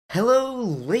Hello,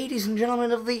 ladies and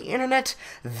gentlemen of the internet.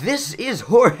 This is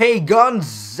Jorge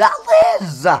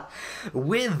Gonzalez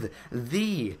with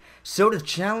the soda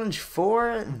challenge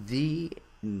for the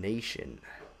nation.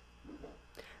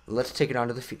 Let's take it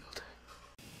onto the field.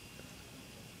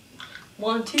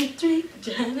 1, 2, 3,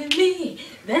 join me.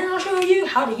 Then I'll show you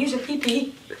how to use a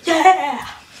PP. Yeah!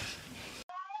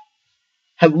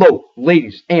 Hello,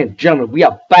 ladies and gentlemen. We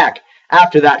are back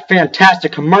after that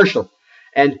fantastic commercial.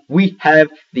 And we have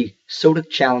the soda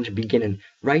challenge beginning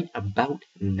right about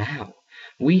now.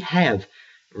 We have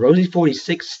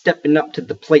Rosie46 stepping up to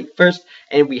the plate first,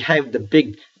 and we have the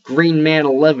big Greenman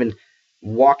 11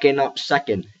 walking up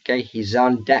second. Okay, he's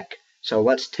on deck. So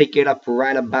let's take it up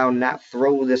right about now.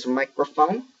 Throw this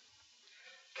microphone.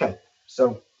 Okay,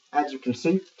 so as you can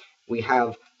see, we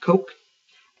have Coke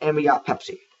and we got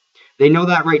Pepsi. They know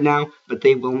that right now, but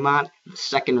they will not the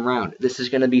second round. This is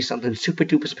going to be something super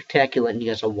duper spectacular, and you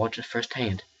guys will watch it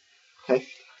firsthand. Okay,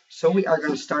 so we are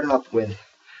going to start off with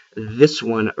this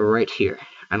one right here.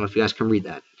 I don't know if you guys can read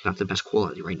that. It's not the best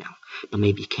quality right now, but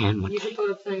maybe you can one You day. should put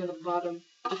a thing at the bottom.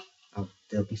 Oh,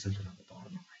 there'll be something on the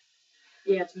bottom.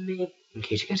 Yeah, it's me. In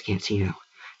case you guys can't see now,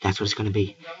 that's what it's going to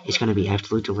be. It's going to be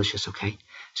absolutely delicious, okay?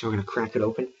 So we're going to crack it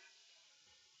open.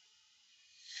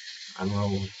 I don't know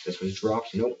if this was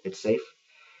dropped. Nope, it's safe.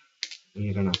 And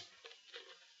you're going to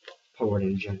pour it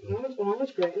in gently. How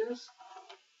much greatness?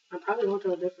 I probably won't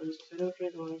tell the difference because I don't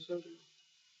drink a lot of soda.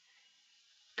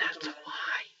 That's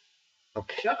why.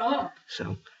 Okay. Shut up.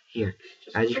 So, here,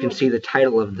 as you can see the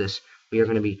title of this, we are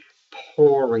going to be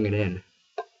pouring it in.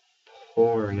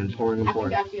 Pouring and pouring and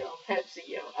pouring. I feel Pepsi,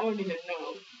 yo. I don't even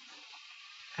know.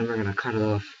 And we're going to cut it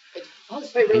off.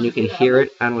 And you can hear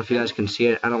it. I don't know if you guys can see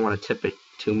it. I don't want to tip it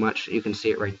too much. You can see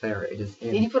it right there. It is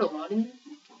in. Did you put a lot in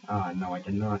there? No, I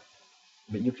did not.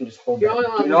 But you can just hold You're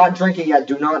that. Do not drink it yet.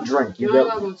 Do not drink. You're not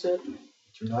allowed one sip.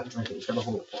 Do not drink it. You gotta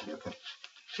hold it for me,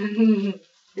 okay?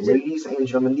 Ladies and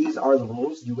gentlemen, these are the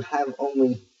rules. You have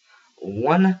only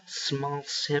one small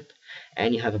sip,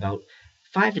 and you have about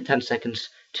 5 to 10 seconds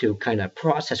to kind of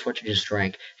process what you just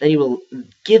drank. Then you will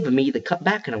give me the cup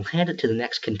back, and I'll hand it to the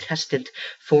next contestant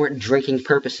for drinking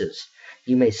purposes.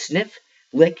 You may sniff,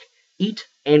 lick, eat,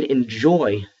 and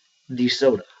enjoy the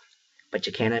soda, but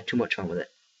you can't have too much fun with it.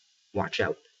 Watch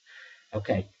out.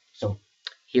 Okay, so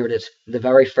here it is. The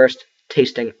very first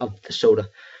tasting of the soda.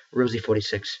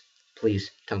 Rosie46,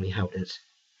 please tell me how it is.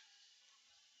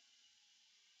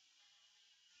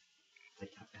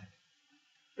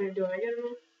 Do I get it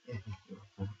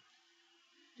wrong?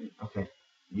 Okay,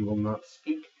 you will not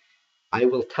speak. I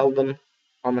will tell them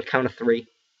on the count of 3,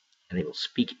 and they will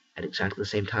speak at exactly the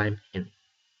same time in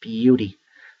beauty,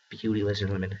 ladies and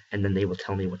gentlemen, and then they will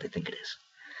tell me what they think it is.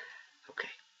 Okay,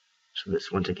 so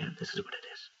this, once again, this is what it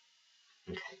is.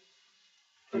 Okay.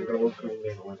 I'm going to look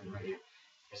Greenman 11 right here.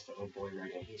 This little boy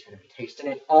right here. He's going to be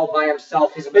tasting it all by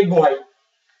himself. He's a big boy.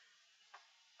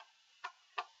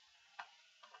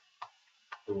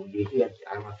 Ooh, I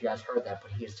don't know if you guys heard that,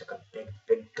 but he just took a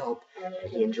big gulp, and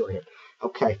he enjoyed it.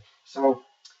 Okay, so,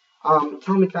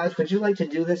 tell me, guys, would you like to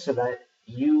do this so that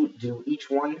you do each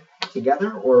one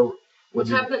together, or would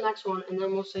Let's have the next one, and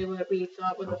then we'll say what we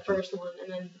thought with the first one,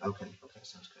 and then... Okay,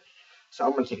 sounds good. So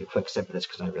I'm going to take a quick sip of this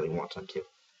because I really want some, too.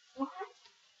 What?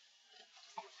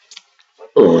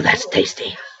 Oh, that's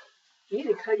tasty. You need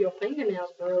to cut your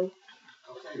fingernails, bro.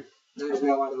 Okay, there's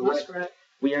now out of the way. Muskrat.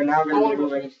 We are now going to be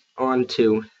moving on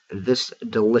to this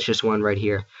delicious one right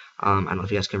here. I don't know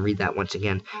if you guys can read that once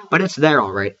again, but it's there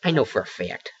all right. I know for a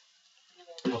fact.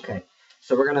 Okay,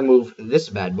 so we're going to move this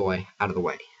bad boy out of the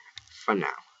way for now.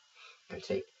 And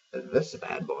take this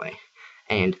bad boy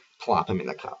and plop him in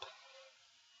the cup.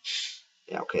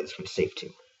 Yeah, okay, this one's safe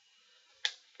too.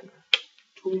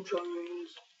 2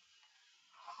 times.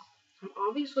 I'm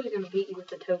obviously going to beat you with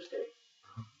the toaster.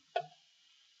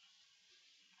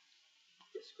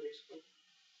 Disgraceful.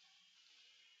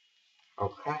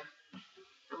 Okay.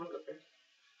 I want to go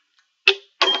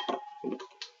first.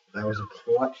 That was a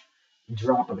clutch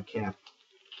drop of the cap.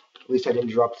 At least I didn't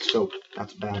drop the soap.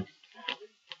 That's bad.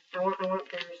 I want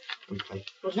first. Okay.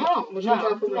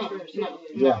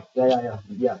 Yeah.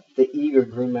 The eager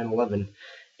Greenman 11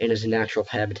 in his natural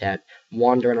habitat,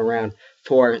 wandering around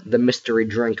for the mystery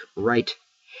drink right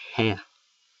here.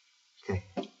 Okay.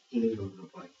 Here you go, little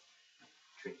boy.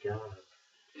 Drink up.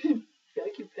 I feel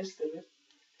like you pissed in it.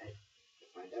 Okay.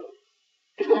 Find out.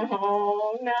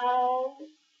 Oh, no.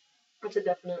 That's a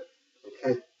definite.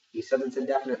 Okay. He said it's a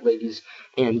definite, ladies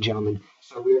and gentlemen.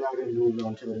 So we're now going to move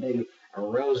on to the big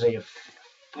Rosie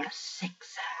for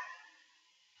 6.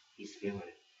 He's feeling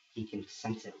it. He can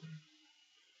sense it.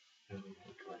 Oh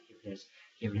my god, here it is.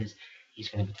 Here it is. He's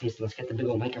gonna be tasting. Let's get the big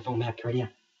old microphone back. Ready? Yeah.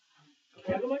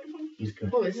 Can I have a microphone? He's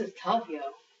good. Oh, this is tough, yo.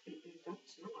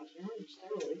 That's not. You're on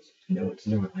steroids. No, it's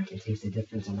not. I can taste the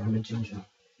difference, and I'm a ginger.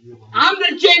 I'm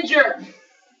the ginger!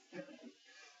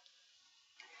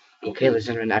 Okay, ladies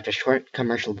and gentlemen, after a short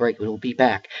commercial break, we will be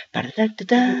back.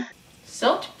 Ba-da-da-da-da.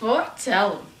 Salt for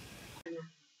tell him.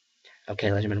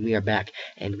 Okay, ladies and gentlemen, we are back,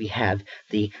 and we have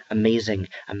the amazing,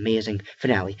 amazing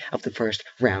finale of the first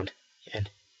round. And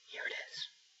here it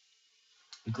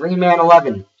is. Greenman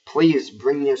 11, please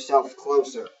bring yourself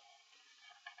closer.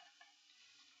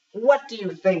 What do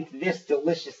you think this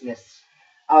deliciousness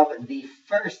of the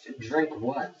first drink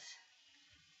was?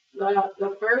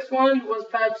 The first one was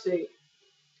Pepsi.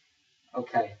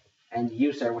 Okay, and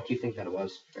you, sir, what do you think that it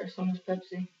was? First one was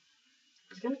Pepsi.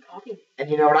 He's gonna copy me. And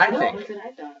you know what I No, think? what did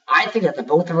I thought? I think that they're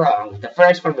both wrong. The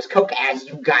first one was Coke, as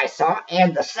you guys saw,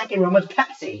 and the second one was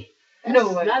Pepsi.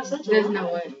 No way. There's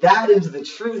no way. That is the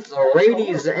truth, so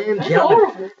ladies and That's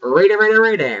gentlemen.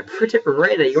 horrible. Pretty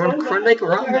ready. You're chronic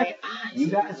wrong. Alright. You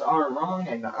guys are wrong,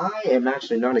 and I am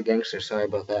actually not a gangster. Sorry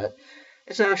about that.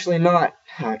 It's actually not.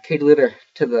 Katie Litter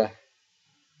to the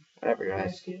whatever,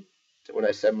 guys. What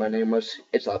I said my name was.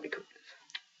 It's Albie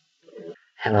Creative.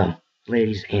 Hello,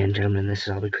 ladies and gentlemen. This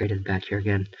is Albie Creative back here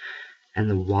again, and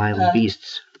the wild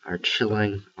beasts are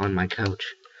chilling on my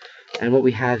couch. And what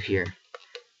we have here,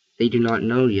 they do not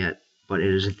know yet, but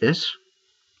it is this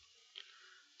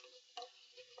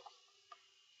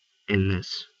and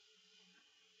this.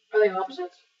 Are they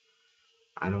opposites?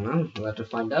 I don't know. We'll have to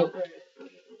find out.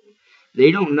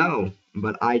 They don't know,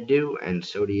 but I do, and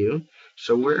so do you.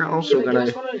 So we're also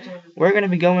gonna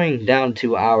be going down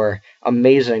to our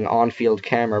amazing on-field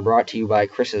camera brought to you by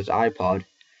Chris's iPod,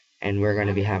 and we're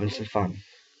gonna be having some fun.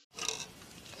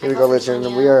 Here we go, ladies and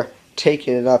gentlemen. We are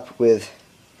taking it up with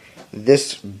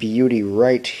this beauty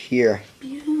right here,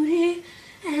 and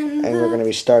we're gonna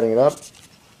be starting it up.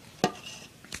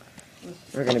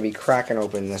 We're gonna be cracking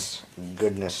open this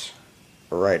goodness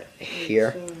right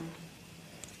here,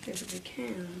 If we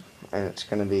can. and it's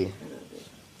gonna be.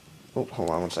 Oh, hold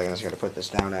on 1 second. I just gotta put this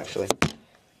down. Actually,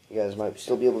 you guys might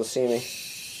still be able to see me.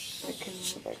 I can.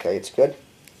 Okay, it's good.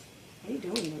 What are you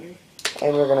doing, Mary?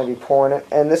 And we're gonna be pouring it,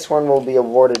 and this one will be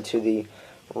awarded to the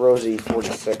Rosie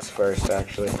 46 first,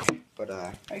 actually. But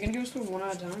Are you gonna give us the one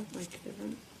at a time, like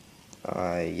different?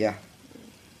 yeah.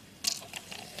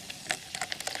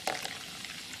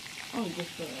 Oh, just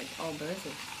for like all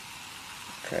birthdays.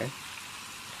 Okay.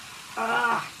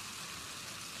 Ah.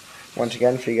 Once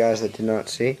again, for you guys that did not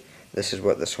see, this is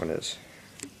what this one is.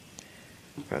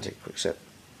 I'm gonna take a quick sip.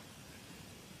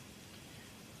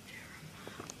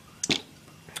 Oh,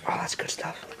 that's good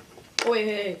stuff. Wait,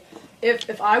 hey.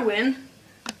 If I win,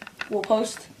 we'll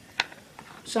post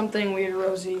something weird,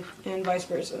 Rosie, and vice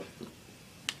versa.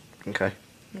 Okay.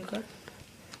 Okay.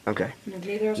 Okay. And if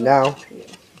neither of us Now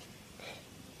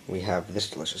we have this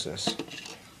deliciousness.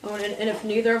 Oh, and if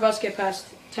neither of us get past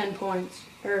 10 points,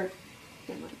 or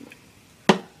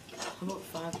how about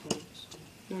 5 points?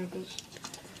 No, because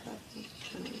 5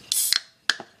 points.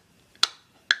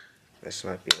 This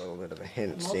might be a little bit of a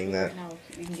hint, seeing that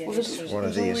Well, there's one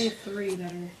of only these. 3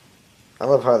 that are. I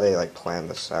love how they like plan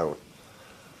this out.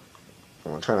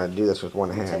 I'm trying to do this with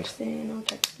one hand. I'm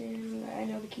texting. I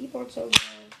know the keyboard's so good.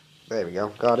 There we go.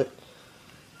 Got it.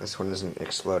 This one isn't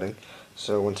exploding.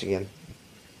 So once again,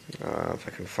 if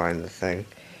I can find the thing,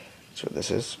 that's what this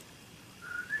is.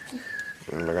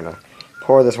 And we're gonna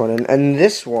pour this one in, and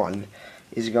this one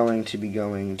is going to be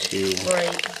going to.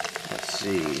 Sprite. Let's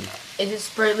see. It is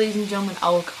Sprite, ladies and gentlemen.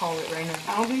 I'll call it right now.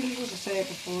 I don't think you're supposed to say it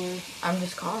before. I'm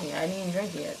just calling it. I didn't even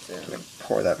drink it yet. So. I'm gonna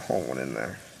pour that whole one in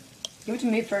there. Give it to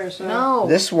me first. So. No.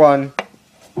 This one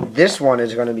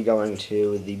is going to be going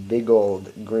to the big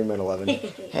old Greenman 11,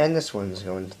 and this one's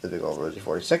going to the big old Rosie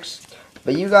 46.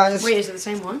 But you guys, Wait, is it the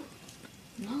same one?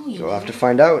 No, you'll have to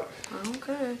find out.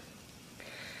 Okay.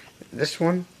 This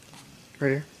one, right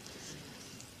here,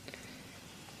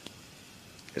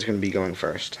 is going to be going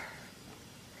first.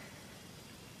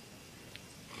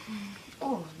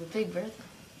 Oh, the big brother.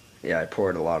 Yeah, I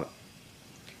poured a lot.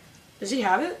 Does he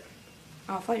have it?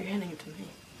 Oh, I thought you were handing it to me.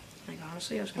 Like,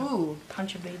 honestly, I was going to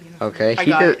punch a baby in the Okay, I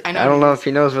got it. I I don't know if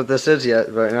he knows what this is yet,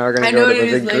 but now we're going I to know go to what the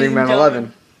it is, big ladies and Greenman gentlemen.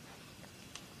 11.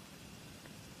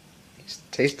 He's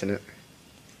tasting it.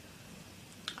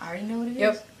 I already know what it is.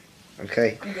 Yep.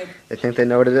 Okay, I'm good. they think they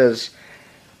know what it is.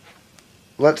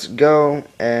 Let's go,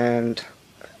 and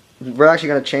we're actually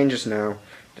going to change this now.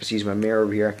 Just use my mirror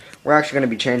over here. We're actually going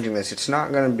to be changing this. It's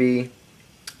not going to be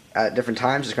at different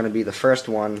times. It's going to be the first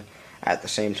one at the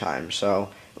same time. So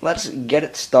let's get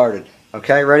it started.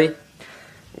 Okay, ready?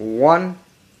 1,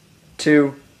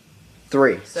 2,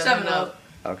 3. 7-0.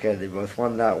 Okay, they both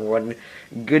won that one.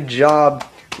 Good job,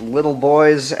 little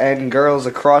boys and girls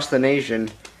across the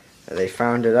nation. They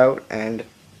found it out, and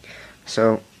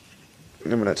so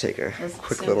I'm gonna take a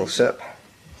quick little sip.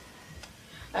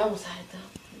 I almost had it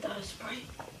though. That was Sprite.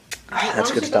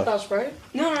 That's good stuff. That was Sprite?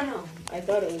 No. I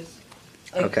thought it was.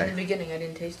 Like, Okay. in the beginning, I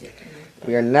didn't taste it.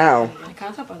 We are now I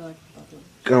kind of thought I liked bubbly.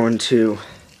 going to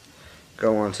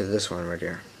go on to this one right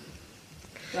here.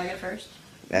 Do I get first?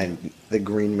 And the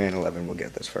Greenman 11 will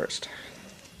get this first.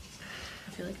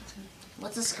 I feel like it's good.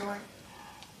 What's the score?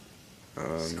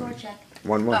 Score check.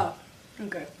 1-1. Oh,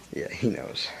 okay. Yeah, he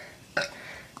knows.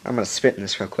 I'm gonna spit in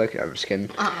this real quick. I'm just kidding.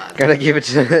 Gotta give it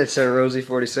to Rosie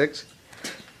 46.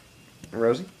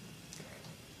 Rosie?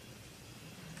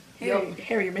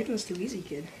 Harry, you're making this too easy,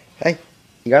 kid. Hey,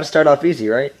 you gotta start off easy,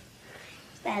 right?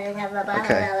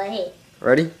 Okay.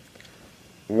 Ready?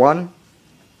 1,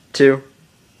 2,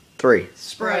 3.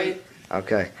 Sprite.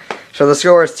 Okay. So the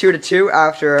score is 2-2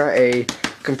 after a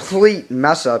complete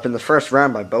mess up in the first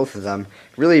round by both of them.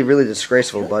 Really, really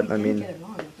disgraceful, but I mean,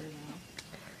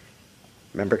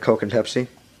 remember Coke and Pepsi?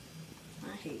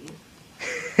 I hate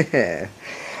you.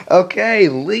 Okay,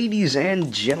 ladies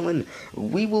and gentlemen,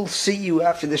 we will see you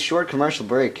after this short commercial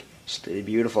break. Stay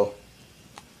beautiful.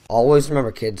 Always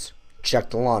remember, kids,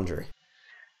 check the laundry.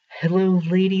 Hello,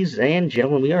 ladies and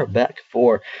gentlemen. We are back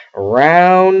for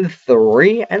round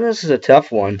 3, and this is a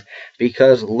tough one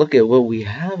because look at what we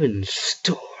have in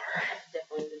store.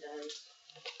 Definitely the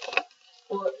dice.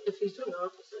 Well, if he's doing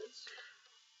opposites.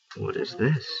 What is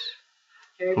this?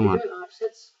 Harry, if Hold you're on. doing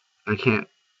opposites. I can't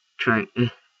try.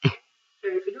 Harry,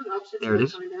 if you're doing opposites, There it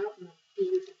is. find out and beat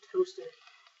you with a toaster.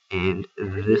 And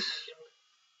this.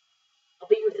 I'll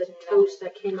beat you with the toast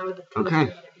that came out of the toaster. Okay.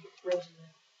 That I beat Rosie with.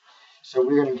 So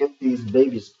we're gonna get these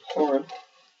babies poured.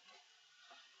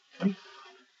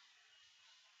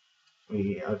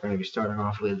 We are going to be starting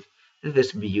off with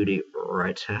this beauty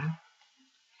right here.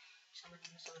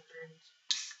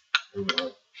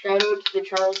 Shout out to the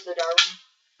Charles the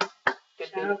Darwin.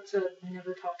 Shout out to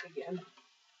Never Talk Again.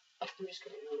 I'm just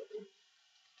kidding.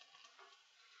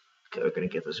 Okay, we're going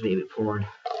to get this baby poured.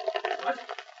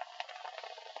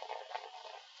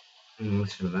 And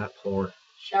listen to that pour.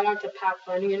 Shout out to Pat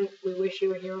Flanagan. We wish you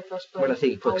were here with us, but I'm gonna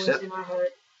take a quick always sip. in our heart.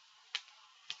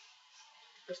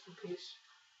 Rest in peace.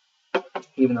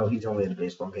 Even though he's only at a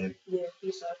baseball game. Yeah,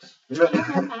 he sucks. And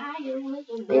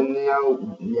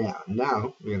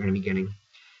now we're going to be getting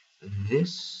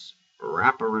this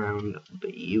wraparound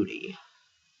beauty.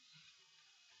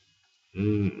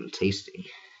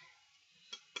 Tasty.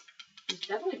 It's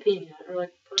definitely peanut, or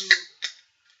like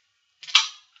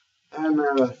I'm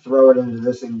going to throw it into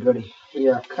this goody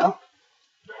here cup.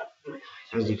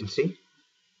 As you can see.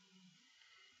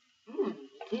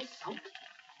 He's something.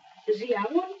 Does he have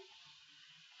one?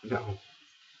 No.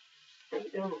 I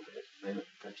don't.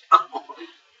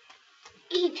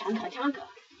 Eat, chunka, chunka.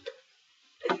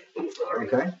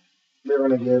 Okay. We're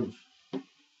going to give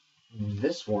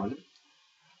this one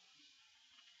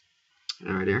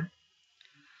right here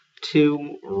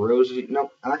to Rosie.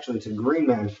 No, actually to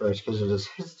Greenman first because it is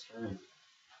his turn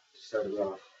to start it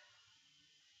off.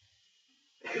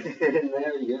 And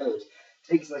there he goes.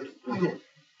 Takes like.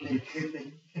 I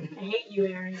hate you,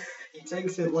 Aaron. He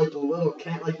takes it like the little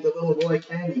cat, like the little boy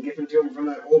candy given to him from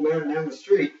that old man down the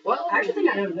street. Well, I actually think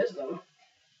I know this though.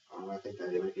 I think that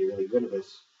he might be really good at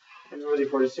this. And Rosie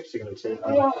 46 are going to take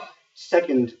a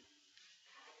second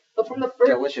But from the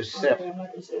first delicious sip. Okay, I'm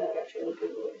not gonna say that actually. Look at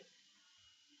it.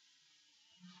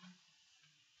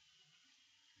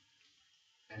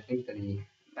 I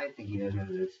think he does know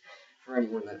this. For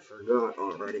anyone that forgot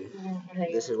already,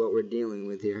 this is what we're dealing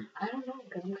with here. I don't know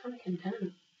because I'm kind of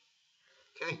content.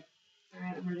 Okay. All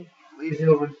right, I'm ready. Ladies and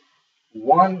gentlemen,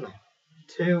 1,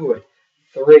 2,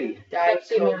 3.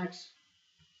 Pepsi Max.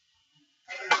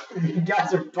 You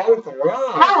guys are both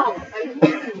wrong. How?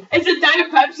 Is it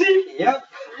Diet Pepsi? Yep.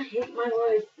 I hate my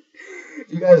life.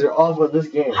 You guys are awful at this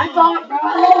game. I thought,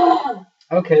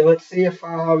 bro. Okay, let's see if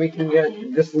we can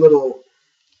get this little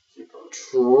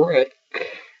trick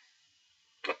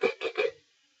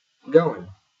going.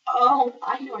 Oh,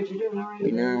 I know what you're doing already.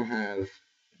 We now have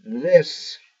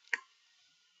this.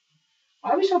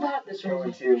 Why are we so bad at this? Going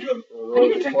Rosie? to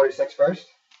Rosie 46 first.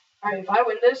 All right, if I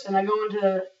win this and I go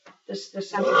into this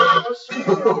semifinals,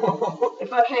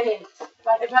 if I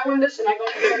win this and I go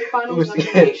into the semifinals of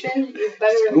the nation, you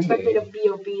better expect me to be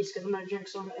obese because I'm gonna drink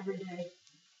some every day.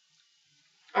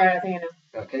 All right, I think I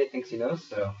know. Okay, thinks he knows.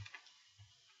 So,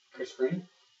 Chris Green.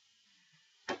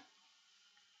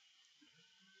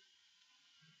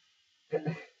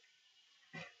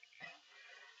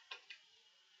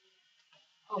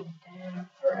 Oh, damn.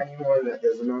 For anyone that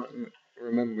does not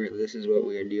remember, this is what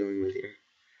we are dealing with here.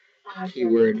 Oh,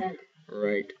 Keyword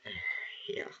right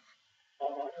here.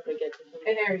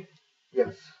 Hey, Harry.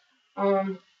 Yes.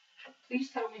 Please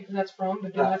tell me who that's from,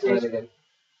 but do Say not it taste. again.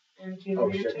 And can you Oh,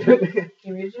 read shit. it to me? Can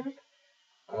you read it to me?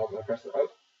 I pressed it. Oh,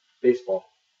 baseball.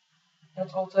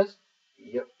 That's all it says?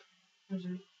 Yep. Is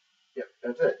it? Yep,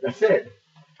 that's it. That's it.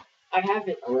 I have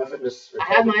it. Unless it just.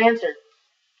 I have my answer.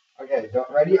 Okay,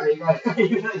 ready? Are you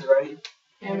guys ready?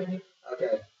 Yeah, I'm ready.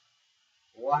 Okay.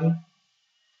 1,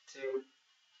 2,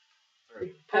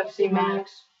 3. Pepsi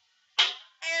Max.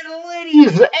 And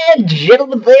ladies and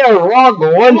gentlemen, they are wrong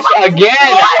once again.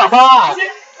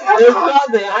 They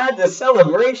thought they had the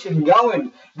celebration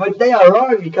going, but they are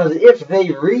wrong because if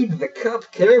they read the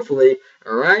cup carefully,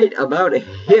 right about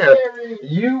here,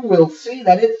 you will see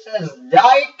that it says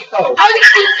Diet Coke.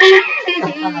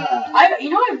 You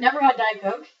know I've never had Diet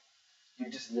Coke. You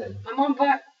just did. My mom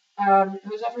bought.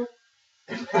 Who's that from?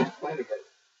 Wait a minute.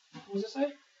 What does it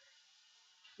say?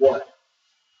 What?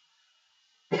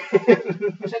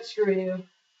 I said screw you.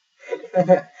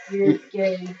 You're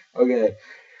gay. Okay,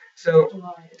 so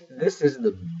this is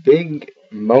the big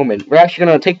moment. We're actually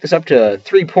going to take this up to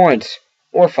 3 points,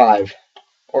 or 5,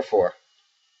 or 4.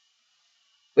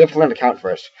 We have to learn to count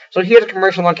first. So here's a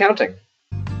commercial on counting.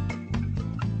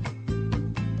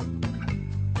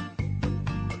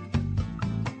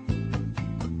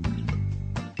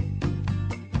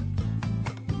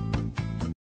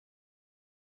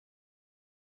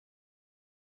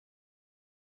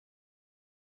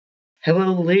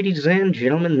 Hello, ladies and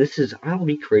gentlemen. This is I'll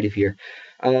Be Creative here.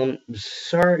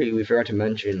 Sorry we forgot to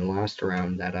mention last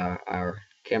round that our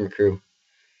camera crew,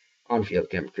 on-field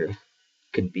camera crew,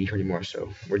 couldn't be here anymore. So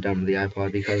we're done with the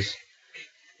iPod because,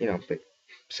 they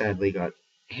sadly got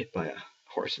hit by a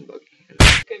horse and buggy.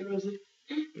 Okay, Rosie.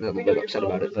 I'm a little bit upset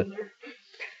about it, but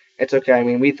it's okay. I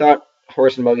mean, we thought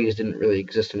horse and buggies didn't really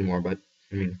exist anymore, but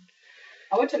I mean.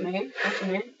 I went to Maine,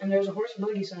 and there's a horse and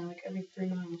buggy sign like every 3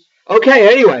 miles.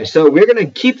 Okay, anyway, so we're going to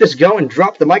keep this going,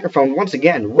 drop the microphone once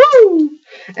again. Woo!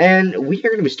 And we are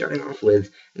going to be starting off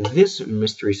with this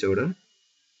mystery soda.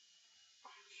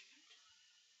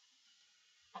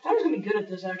 I thought I was going to be good at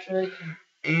this, actually.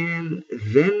 And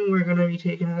then we're going to be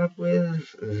taking it up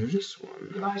with this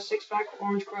one. You buy a 6-pack of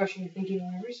Orange Crush and you're thinking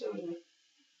every soda.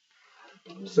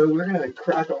 So we're going to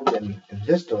crack open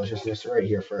this deliciousness right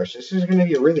here first. This is going to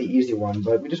be a really easy one,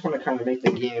 but we just want to kind of make the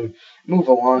game move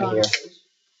along here.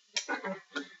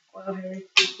 Wow, Harry.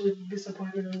 There's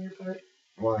disappointment on your part.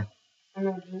 Why? I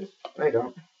know what it is. I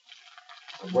don't.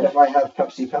 What if I have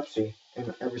Pepsi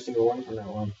in every single one from now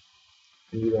on?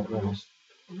 And you don't know. I'm going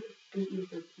to beat you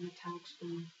with a metallic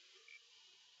spoon.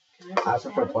 As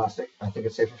for plastic, I think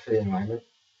it's safer for the environment.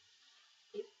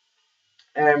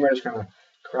 And we're just going to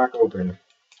crack open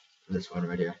this one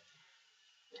right here.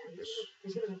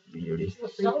 This beauty.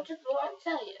 So just what I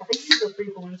tell you. I think these are 3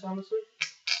 points, honestly.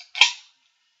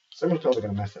 Someone told they're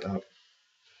going to mess it up.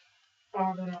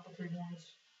 Oh, they're not the 3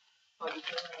 points.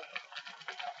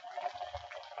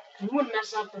 You wouldn't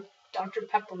mess up with Dr.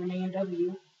 Pepper and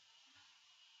A&W.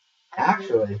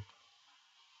 Actually,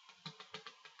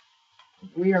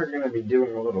 we are going to be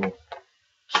doing a little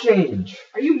change.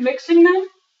 Are you mixing them?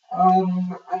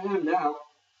 I am now.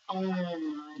 Oh,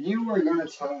 You are going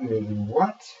to tell me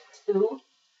what 2.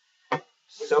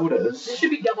 sodas. This should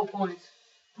be double points.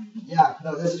 Yeah,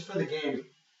 no, this is for the game.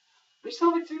 We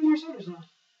still have like 3 more sodas though.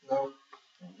 No,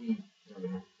 we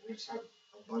just have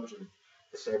a bunch of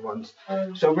the same ones.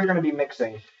 So we're going to be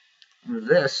mixing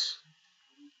this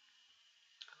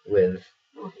with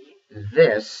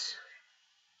this.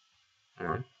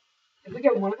 If we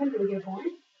get one of them, do we get a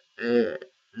point?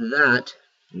 That.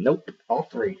 Nope. All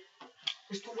 3.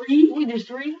 There's 3? wait, there's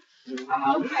 3?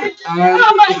 Okay.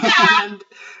 Oh my god!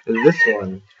 This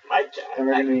one. My And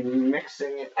we're going to be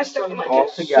mixing it I still might all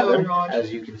get so together, naughty.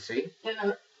 as you can see.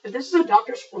 Yeah, if this is a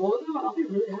Dr. Sproul though, I'll be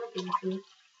really happy actually.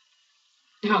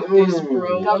 Dr.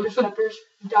 Sproul. Dr. Steppers.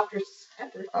 Dr.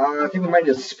 Stepper. I think we might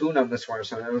just spoon on this one,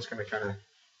 so then it's going to kind of.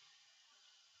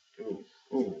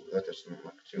 Ooh, that doesn't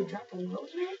look too.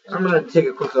 I'm going to take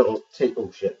a quick little taste.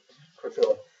 Oh shit. Quick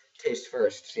little taste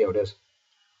first, see how it is.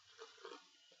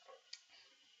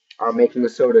 I'm making the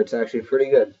soda, it's actually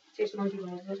pretty good. Tastes monkey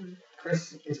balls, doesn't it?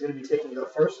 Chris is going to be taking it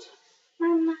up first.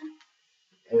 Mama.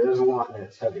 And there's a lot in it,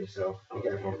 it's heavy, so be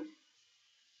careful.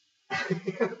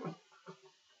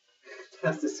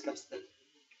 That's disgusting.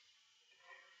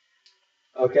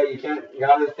 Okay, you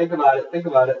gotta think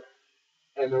about it.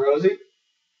 And the Rosie?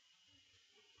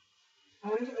 I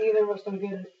wonder if either of us don't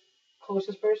get it.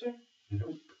 Closest person?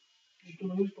 Nope. Just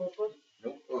lose both of us?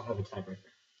 Nope, we'll have a tiebreaker.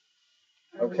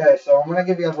 Okay, so I'm gonna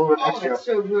give you a little bit Oh, extra. that's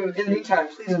so gross. In the meantime,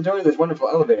 please enjoy this wonderful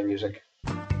elevator music.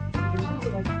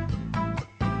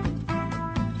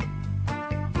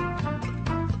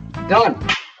 Done.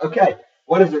 Okay,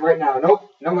 what is it right now? Nope,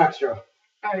 no extra.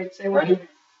 Alright, say Ready?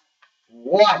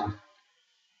 what? 1,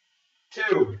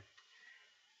 2,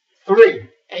 3.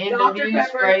 Dr.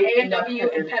 Pepper, A&W,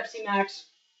 and Pepsi Max.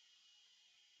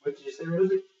 What did you say? What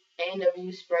is it?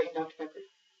 A&W, Sprite, and Dr. Pepper.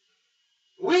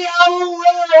 We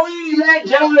are, ladies and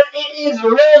gentlemen, it is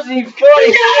Rosie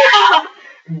 46. Yeah!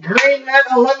 Greenman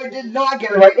 11 did not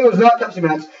get it right. It was not Pepsi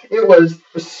Max. It was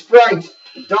Sprite,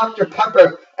 Dr.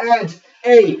 Pepper, and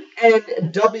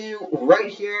A&W right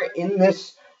here in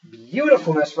this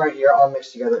beautifulness right here, all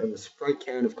mixed together in the Sprite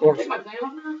can, of course. Take my fan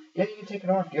off now? Yeah, you can take it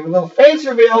off. Give a little face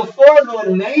reveal for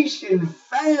the nation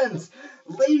fans.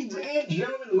 Ladies and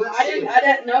gentlemen, let's see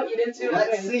it. No, you didn't see what I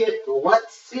Let's did. see it.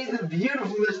 Let's see the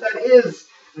beautifulness that is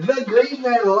the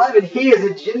Greenman 11. He is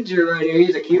a ginger right here.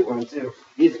 He's a cute one, too.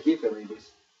 He's a cute one,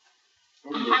 ladies.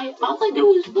 All I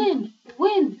do is win.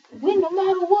 Win no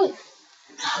matter what.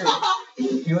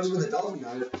 He was with a dolphin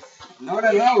on it. No,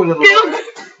 little boy.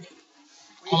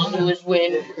 All I do is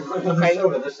win.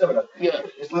 The soda. Yeah.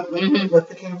 Just let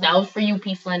the camera. That was for you,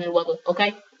 Peace Land and Weather.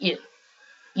 Okay? Yeah.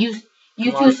 You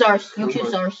Come two on. stars. You Come two on.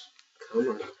 stars. Come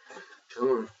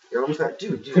on. You're almost out.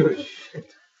 Dude.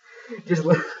 Shit. Just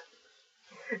let.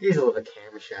 He's a little bit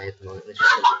camera shy at the moment. Let's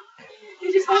just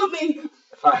You just helped me.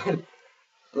 fine.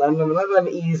 Let them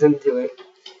ease into it.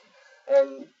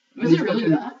 And Was it really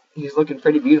that? he's looking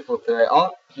pretty beautiful today.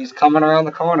 Oh, he's coming around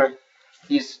the corner.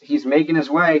 He's making his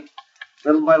way,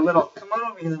 little by little. Come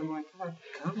on over here, little boy.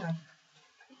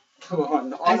 Come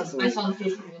on. Honestly, I saw the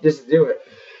face. just do it.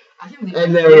 I think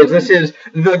And there he is. This is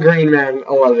the Greenman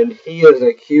 11. He is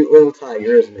a cute little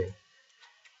tiger, isn't he?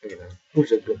 Look at him.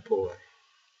 Who's a good boy?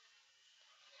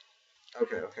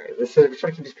 Okay. We're trying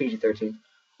to keep this PG-13.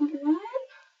 What?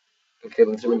 Okay,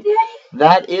 let's do it.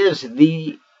 That is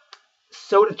the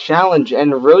soda challenge,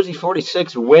 and Rosie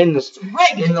 46 wins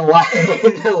in the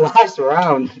last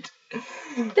round.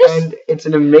 And it's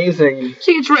an amazing.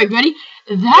 See, it's rigged. Ready?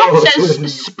 That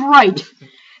says Sprite.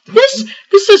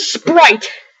 This is Sprite.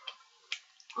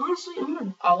 Honestly, I'm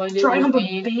gonna All I do try is to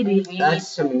win. baby. That's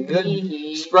some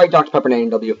good Sprite, Dr. Pepper, and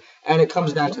A&W. And it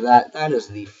comes down to that. That is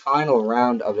the final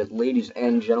round of it, ladies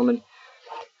and gentlemen.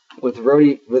 With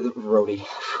Rhodey,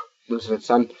 losing its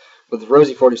son, with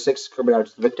Rosie 46 coming out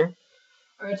as the victor.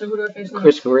 Alright, so who do I face now?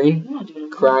 Chris Green I'm not doing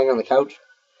it. crying on the couch.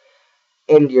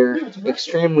 And your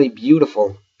extremely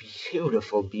beautiful.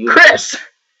 Chris!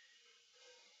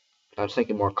 I was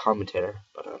thinking more commentator,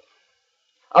 but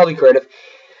I'll be creative.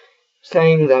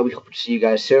 Saying that we hope to see you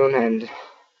guys soon, and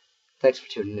thanks for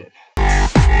tuning in.